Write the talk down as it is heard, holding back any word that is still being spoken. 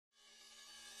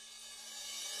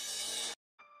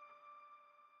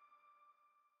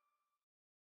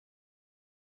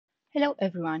Hello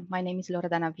everyone, my name is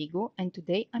Loredana Vigu and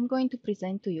today I'm going to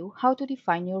present to you how to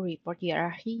define your report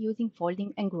hierarchy using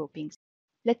folding and groupings.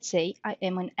 Let's say I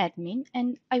am an admin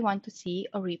and I want to see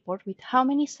a report with how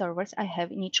many servers I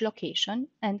have in each location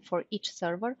and for each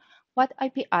server what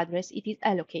IP address it is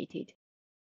allocated.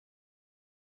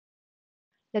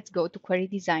 Let's go to Query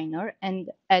Designer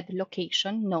and add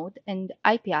location, node and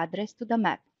IP address to the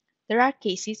map. There are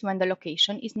cases when the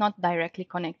location is not directly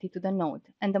connected to the node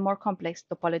and a more complex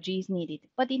topology is needed,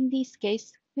 but in this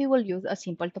case, we will use a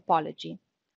simple topology.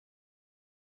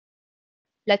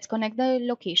 Let's connect the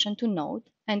location to node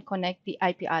and connect the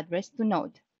IP address to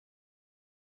node.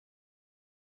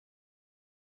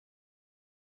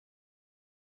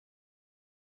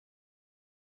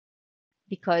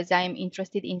 Because I am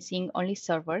interested in seeing only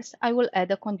servers, I will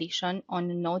add a condition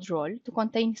on node role to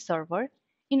contain server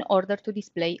in order to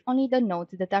display only the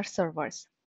nodes that are servers.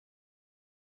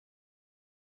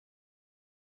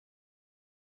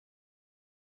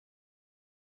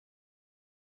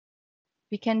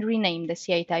 We can rename the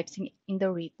CI types in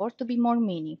the report to be more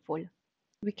meaningful.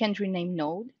 We can rename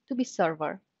node to be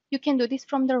server. You can do this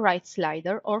from the right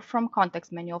slider or from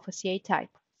context menu of a CI type.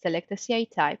 Select the CI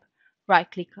type,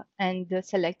 right-click and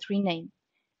select rename.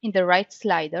 In the right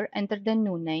slider, enter the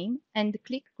new name and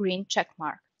click green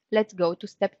checkmark. Let's go to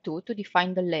step 2 to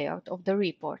define the layout of the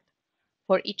report.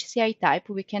 For each CI type,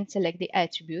 we can select the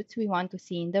attributes we want to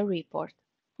see in the report.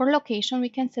 For location, we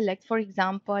can select, for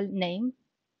example, name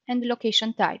and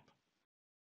location type.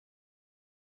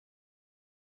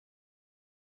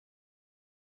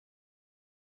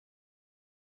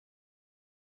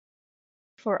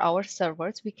 For our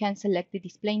servers, we can select the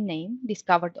display name,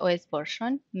 discovered OS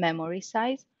version, memory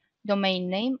size, domain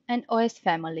name, and OS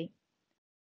family.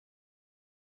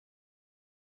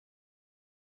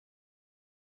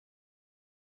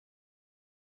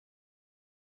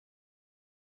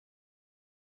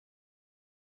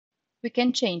 We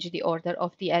can change the order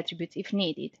of the attributes if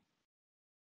needed.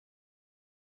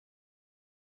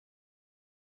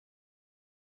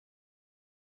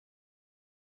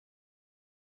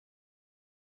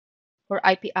 For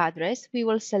IP address, we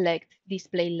will select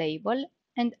display label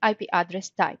and IP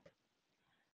address type.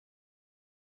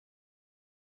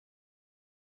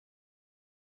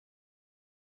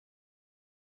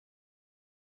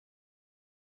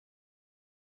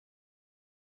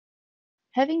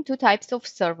 Having two types of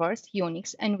servers,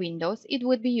 Unix and Windows, it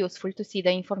would be useful to see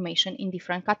the information in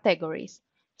different categories.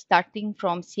 Starting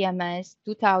from CMS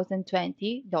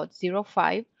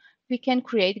 2020.05, we can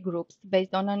create groups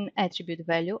based on an attribute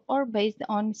value or based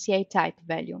on CI type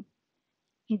value.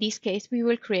 In this case, we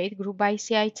will create group by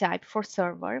CI type for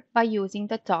server by using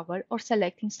the toggle or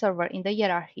selecting server in the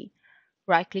hierarchy.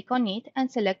 Right-click on it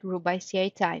and select group by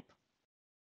CI type.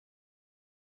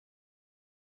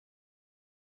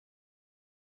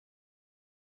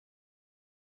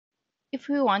 If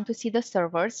we want to see the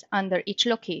servers under each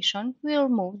location, we will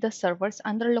move the servers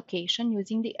under location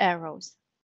using the arrows.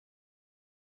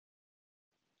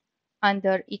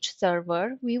 Under each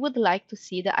server, we would like to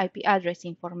see the IP address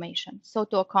information. So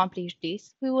to accomplish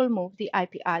this, we will move the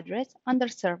IP address under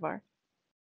server.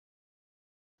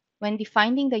 When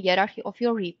defining the hierarchy of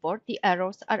your report, the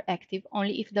arrows are active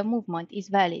only if the movement is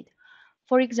valid.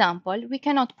 For example, we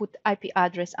cannot put IP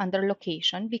address under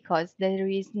location because there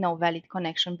is no valid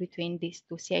connection between these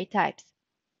two CI types.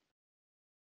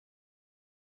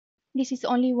 This is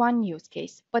only one use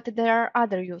case, but there are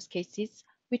other use cases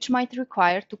which might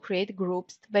require to create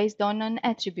groups based on an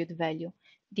attribute value.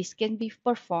 This can be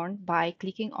performed by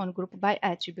clicking on Group by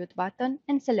Attribute button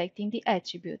and selecting the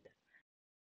attribute.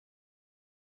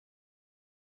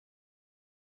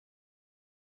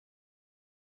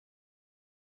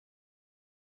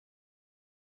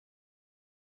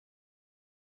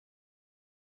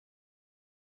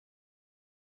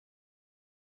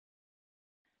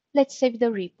 Let's save the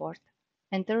report.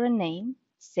 Enter a name,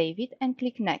 save it, and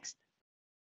click Next.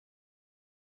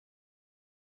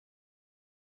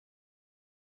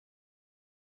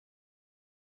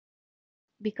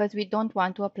 Because we don't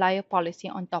want to apply a policy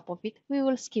on top of it, we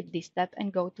will skip this step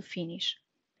and go to Finish.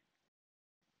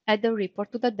 Add the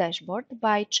report to the dashboard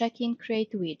by checking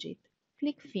Create Widget.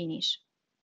 Click Finish.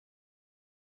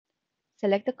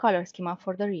 Select the color schema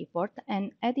for the report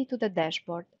and add it to the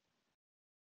dashboard.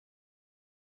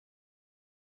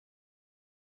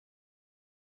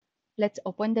 Let's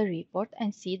open the report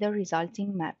and see the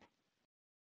resulting map.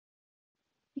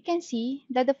 We can see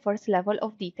that the first level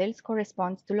of details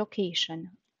corresponds to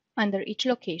location. Under each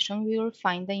location, we will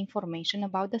find the information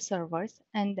about the servers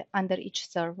and under each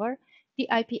server, the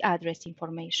IP address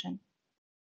information.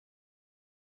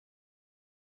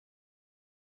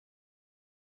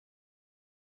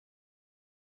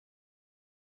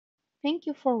 Thank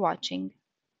you for watching.